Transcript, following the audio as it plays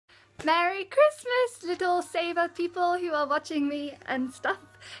Merry Christmas, little saver people who are watching me and stuff.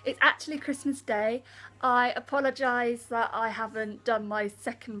 It's actually Christmas Day. I apologise that I haven't done my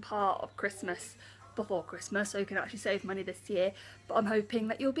second part of Christmas before Christmas, so you can actually save money this year, but I'm hoping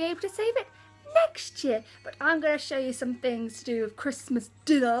that you'll be able to save it next year. But I'm going to show you some things to do with Christmas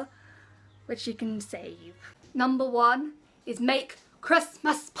dinner which you can save. Number one is make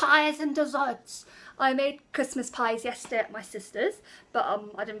Christmas pies and desserts. I made Christmas pies yesterday at my sister's, but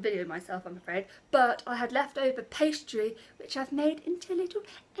I didn't video myself, I'm afraid. But I had leftover pastry, which I've made into little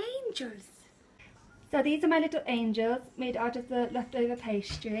angels. So these are my little angels, made out of the leftover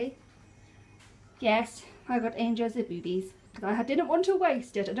pastry. Yes, I got angels with boobies, because I didn't want to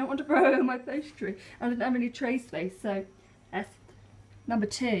waste it. I don't want to throw my pastry. I didn't have any tray space, so yes. Number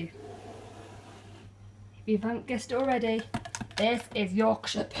two. If you haven't guessed it already, this is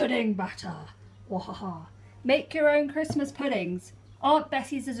Yorkshire pudding batter. Wahaha. Make your own Christmas puddings. Aunt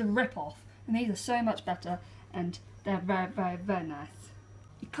Bessie's is a rip-off, and these are so much better, and they're very, very, very nice.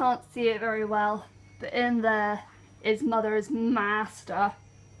 You can't see it very well, but in there is Mother's master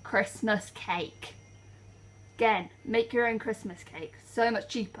Christmas cake. Again, make your own Christmas cake. So much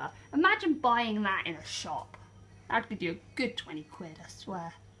cheaper. Imagine buying that in a shop. That'd give you a good 20 quid, I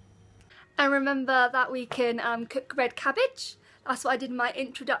swear. And remember that we can cook red cabbage. That's what I did in my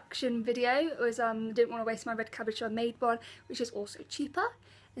introduction video. It was didn't want to waste my red cabbage, so I made one, which is also cheaper.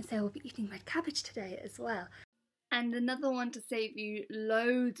 And so we'll be eating red cabbage today as well. And another one to save you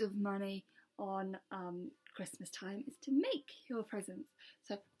loads of money on Christmas time is to make your presents.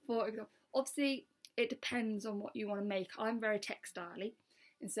 So for example, obviously it depends on what you want to make. I'm very textile-y,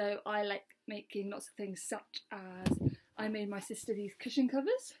 and so I like making lots of things, such as I made my sister these cushion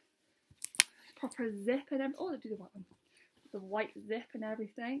covers. Proper zip and everything. Oh, I do the white one. The white zip and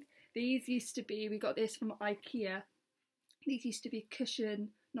everything. These used to be, we got this from IKEA. These used to be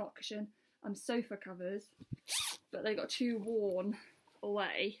sofa covers, but they got too worn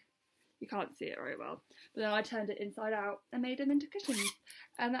away. You can't see it very well. But then I turned it inside out and made them into cushions.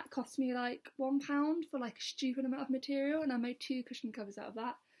 And that cost me like £1 for like a stupid amount of material, and I made 2 cushion covers out of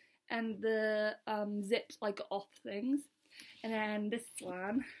that. And the zips I got off things. And then this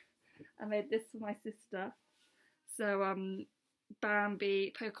one, I made this for my sister. So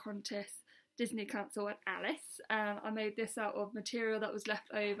Bambi, Pocahontas, Disney Council and Alice. And I made this out of material that was left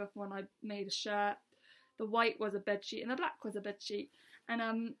over from when I made a shirt. The white was a bedsheet and the black was a bedsheet. And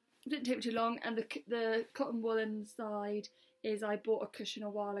it didn't take me too long. And the cotton wool inside is, I bought a cushion a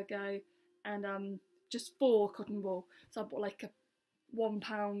while ago, and just for cotton wool. So I bought like a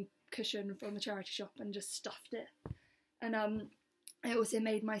 £1 cushion from the charity shop and just stuffed it. And I also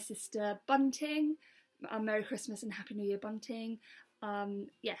made my sister bunting, Merry Christmas and Happy New Year bunting.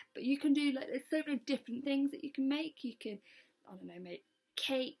 Yeah, but you can do, like, there's so many different things that you can make. You can, I don't know, make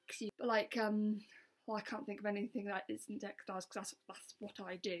cakes. Like, well, I can't think of anything that isn't textiles, because that's what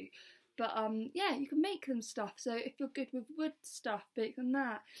I do. But yeah, you can make them stuff. So if you're good with wood stuff, make them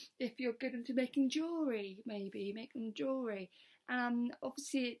that. If you're good into making jewellery, maybe make them jewellery.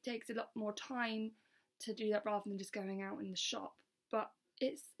 Obviously it takes a lot more time to do that rather than just going out in the shop. But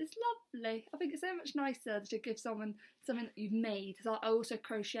it's lovely. I think it's so much nicer to give someone something that you've made. So I also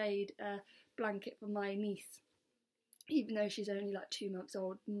crocheted a blanket for my niece, even though she's only like 2 months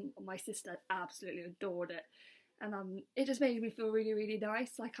old. My sister absolutely adored it, and it just made me feel really, really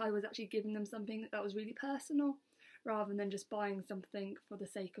nice, like I was actually giving them something that was really personal, rather than just buying something for the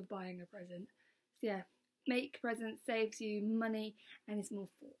sake of buying a present. So yeah, make presents, saves you money, and is more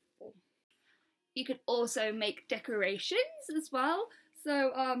thoughtful. You could also make decorations as well.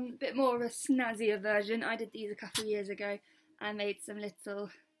 So a bit more of a snazzier version. I did these a couple of years ago. I made some little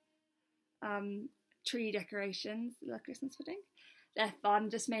tree decorations, like Christmas pudding. They're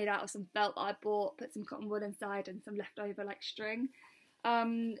fun, just made out of some felt that I bought, put some cotton wool inside and some leftover like string.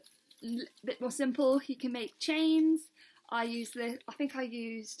 Bit more simple, you can make chains. I think I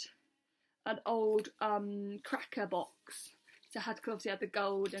used an old cracker box. So I obviously had the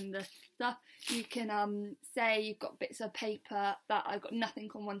gold and the stuff. You can say you've got bits of paper that I've got nothing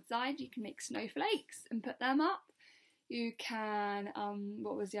on one side. You can make snowflakes and put them up. You can,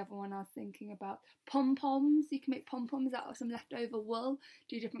 what was the other one I was thinking about? Pom-poms. You can make pom-poms out of some leftover wool.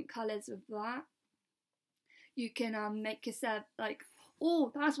 Do different colours of that. You can make yourself, like,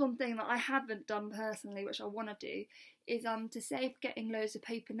 oh, that's one thing that I haven't done personally, which I want to do, is to save getting loads of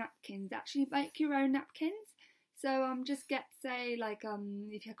paper napkins, actually make your own napkins. So just get, say, like,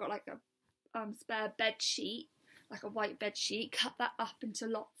 if you've got like a spare bed sheet, like a white bed sheet, cut that up into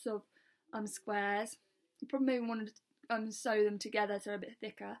lots of squares. You probably want to sew them together so they're a bit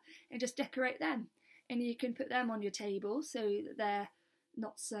thicker, and just decorate them. And you can put them on your table so that they're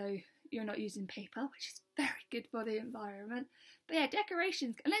you're not using paper, which is very good for the environment. But yeah,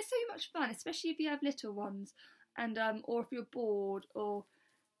 decorations, and it's so much fun, especially if you have little ones, and or if you're bored or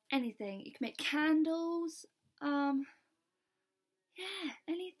anything. You can make candles, yeah,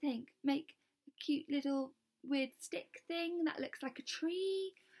 anything. Make a cute little weird stick thing that looks like a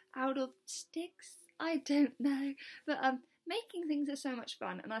tree out of sticks. I don't know, but making things are so much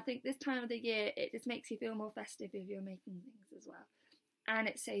fun, and I think this time of the year it just makes you feel more festive if you're making things as well. And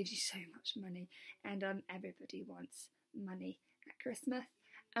it saves you so much money, and everybody wants money at Christmas.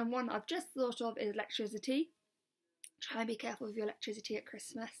 And one I've just thought of is electricity. Try and be careful with your electricity at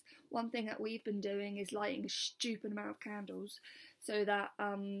Christmas. One thing that we've been doing is lighting a stupid amount of candles, so that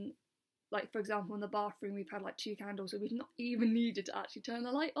like for example in the bathroom we've had like 2 candles, so we've not even needed to actually turn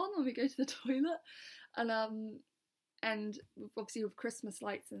the light on when we go to the toilet. And obviously with Christmas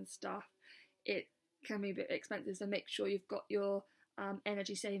lights and stuff, it can be a bit expensive, so make sure you've got your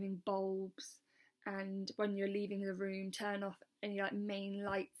energy saving bulbs, and when you're leaving the room turn off any like main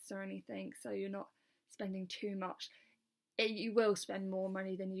lights or anything, so you're not spending too much. You will spend more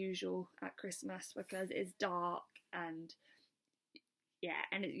money than usual at Christmas because it's dark, and yeah,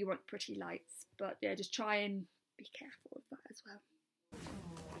 and you want pretty lights, but yeah, just try and be careful with that as well.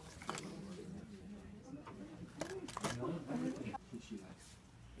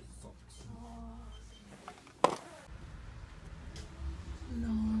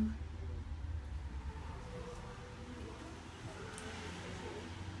 Long.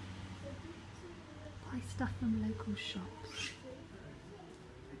 Buy stuff from local shops.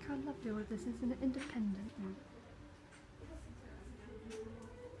 Look how lovely all of this is, an independent one.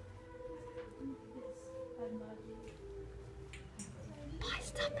 Buy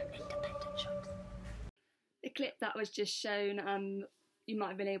stuff from independent shops. The clip that was just shown, you might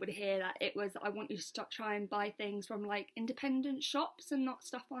have been able to hear that it was, I want you to stop trying and buy things from like independent shops and not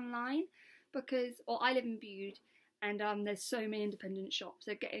stuff online, because, or I live in Bude, and there's so many independent shops.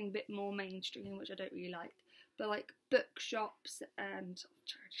 They're getting a bit more mainstream, which I don't really like, but like bookshops and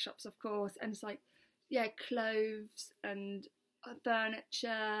charity shops of course, and it's like, yeah, clothes and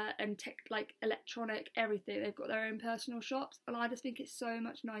furniture and tech, like electronic, everything. They've got their own personal shops, and I just think it's so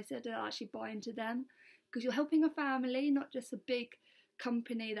much nicer to actually buy into them, because you're helping a family, not just a big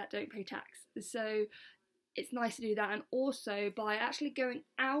company that don't pay tax. So it's nice to do that, and also by actually going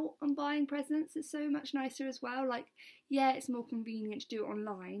out and buying presents, it's so much nicer as well. Like, yeah, it's more convenient to do it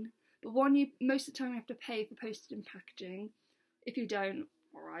online, but most of the time you have to pay for postage and packaging. If you don't,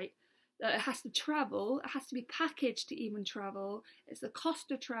 alright. It has to travel, it has to be packaged to even travel. It's the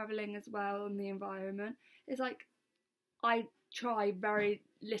cost of travelling as well, and the environment. It's like, I try very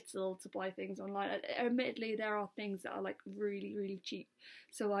little to buy things online. Admittedly, there are things that are like really, really cheap.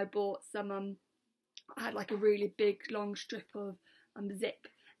 So I bought some, I had like a really big long strip of zip,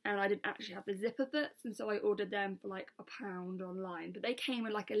 and I didn't actually have the zipper bits, and so I ordered them for like £1 online. But they came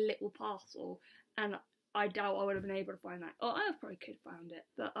in like a little parcel, and I doubt I would have been able to find that. Oh, I probably could have found it,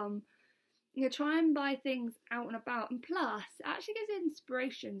 but you know, try and buy things out and about, and plus it actually gives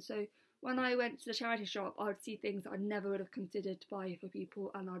inspiration. So when I went to the charity shop, I would see things that I never would have considered to buy for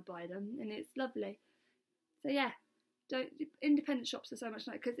people, and I'd buy them, and it's lovely. So yeah, independent shops are so much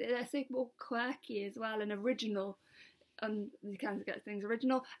nicer because they're so more quirky as well and original. You can get things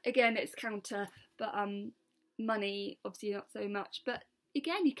original. Again, it's counter, but money obviously not so much. But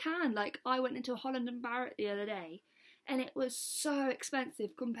again, you can. Like, I went into a Holland and Barrett the other day, and it was so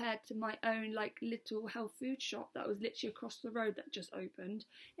expensive compared to my own like little health food shop that was literally across the road that just opened.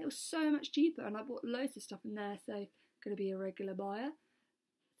 It was so much cheaper, and I bought loads of stuff in there, so gonna be a regular buyer.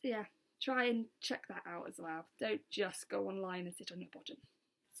 So yeah, try and check that out as well. Don't just go online and sit on your bottom.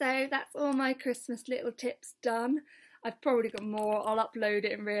 So that's all my Christmas little tips done. I've probably got more. I'll upload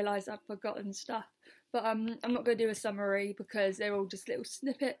it and realise I've forgotten stuff, but I'm not going to do a summary because they're all just little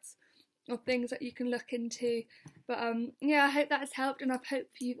snippets of things that you can look into. But yeah, I hope that has helped, and I hope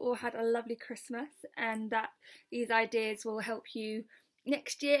you've all had a lovely Christmas, and that these ideas will help you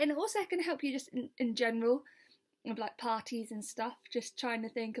next year, and also can help you just in general of like parties and stuff. Just trying to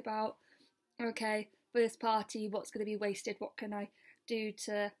think about, okay, for this party, what's going to be wasted? What can I do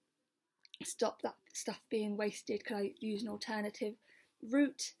to stop that stuff being wasted? Can I use an alternative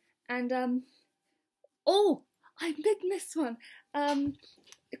route? And oh, I did miss one.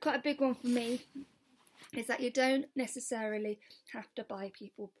 Quite a big one for me is that you don't necessarily have to buy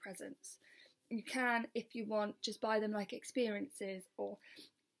people presents. You can, if you want, just buy them like experiences, or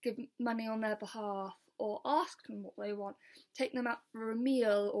give money on their behalf, or ask them what they want. Take them out for a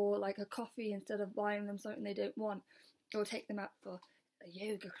meal or like a coffee instead of buying them something they don't want, or take them out for a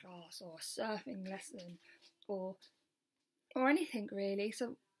yoga class or a surfing lesson, or or anything really.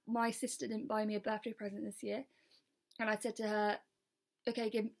 So my sister didn't buy me a birthday present this year, and I said to her, okay,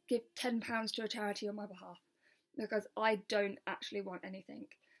 give £10 to a charity on my behalf, because I don't actually want anything.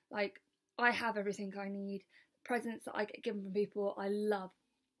 Like, I have everything I need. Presents that I get given from people I love,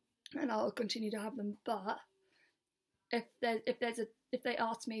 and I'll continue to have them. But if they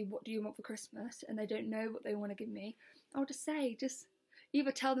ask me what do you want for Christmas and they don't know what they want to give me, I'll just say, just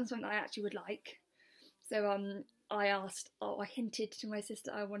either tell them something I actually would like. So I hinted to my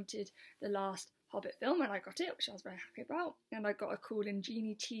sister I wanted the last Hobbit film, and I got it, which I was very happy about. And I got a cool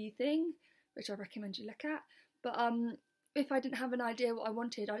Ingenie tea thing, which I recommend you look at. But if I didn't have an idea what I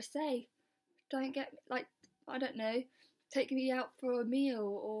wanted, I'd say, don't get, like, I don't know, take me out for a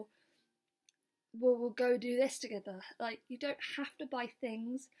meal, or we'll go do this together. Like, you don't have to buy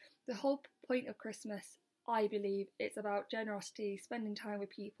things. The whole point of Christmas, I believe, it's about generosity, spending time with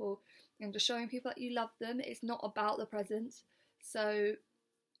people, and just showing people that you love them. It's not about the presents. So,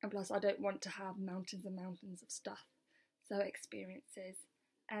 and plus I don't want to have mountains and mountains of stuff. So experiences.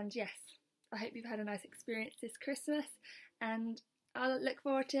 And yes, I hope you've had a nice experience this Christmas, and I'll look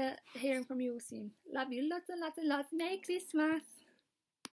forward to hearing from you all soon. Love you lots and lots and lots. Merry Christmas!